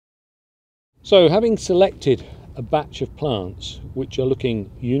So having selected a batch of plants which are looking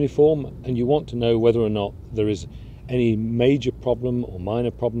uniform and you want to know whether or not there is any major problem or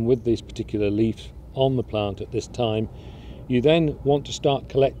minor problem with these particular leaves on the plant at this time, you then want to start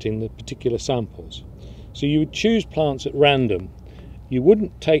collecting the particular samples. So you would choose plants at random. You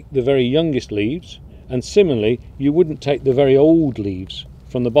wouldn't take the very youngest leaves, and similarly you wouldn't take the very old leaves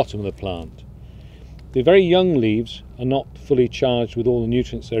from the bottom of the plant. The very young leaves are not fully charged with all the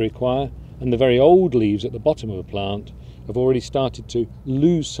nutrients they require, and the very old leaves at the bottom of the plant have already started to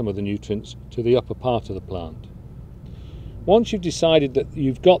lose some of the nutrients to the upper part of the plant. Once you've decided that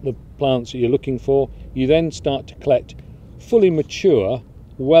you've got the plants that you're looking for, you then start to collect fully mature,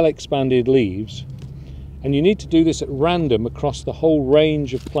 well expanded leaves, and you need to do this at random across the whole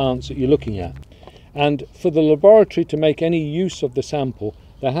range of plants that you're looking at. And for the laboratory to make any use of the sample,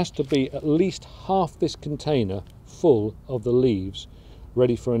 there has to be at least half this container full of the leaves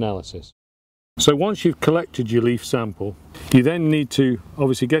ready for analysis. So once you've collected your leaf sample, you then need to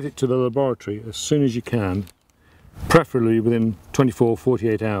obviously get it to the laboratory as soon as you can, preferably within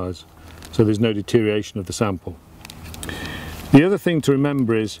 24-48 hours, so there's no deterioration of the sample. The other thing to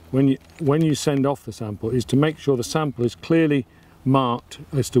remember is when you send off the sample is to make sure the sample is clearly marked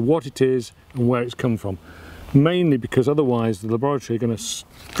as to what it is and where it's come from, mainly because otherwise the laboratory are going to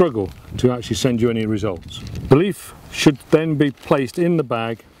struggle to actually send you any results. The leaf should then be placed in the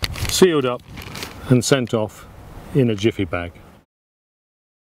bag, sealed up and sent off in a jiffy bag.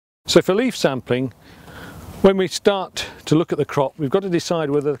 So for leaf sampling, when we start to look at the crop, we've got to decide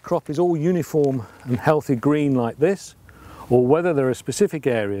whether the crop is all uniform and healthy green like this, or whether there are specific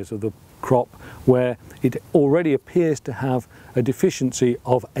areas of the crop where it already appears to have a deficiency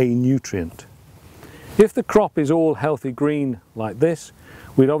of a nutrient. If the crop is all healthy green like this,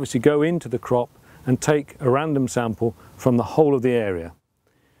 we'd obviously go into the crop and take a random sample from the whole of the area.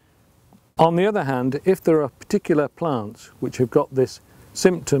 On the other hand, if there are particular plants which have got this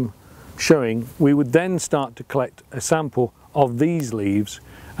symptom showing, we would then start to collect a sample of these leaves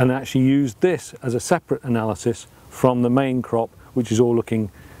and actually use this as a separate analysis from the main crop, which is all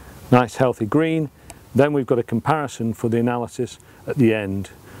looking nice healthy green. Then we've got a comparison for the analysis at the end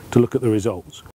to look at the results.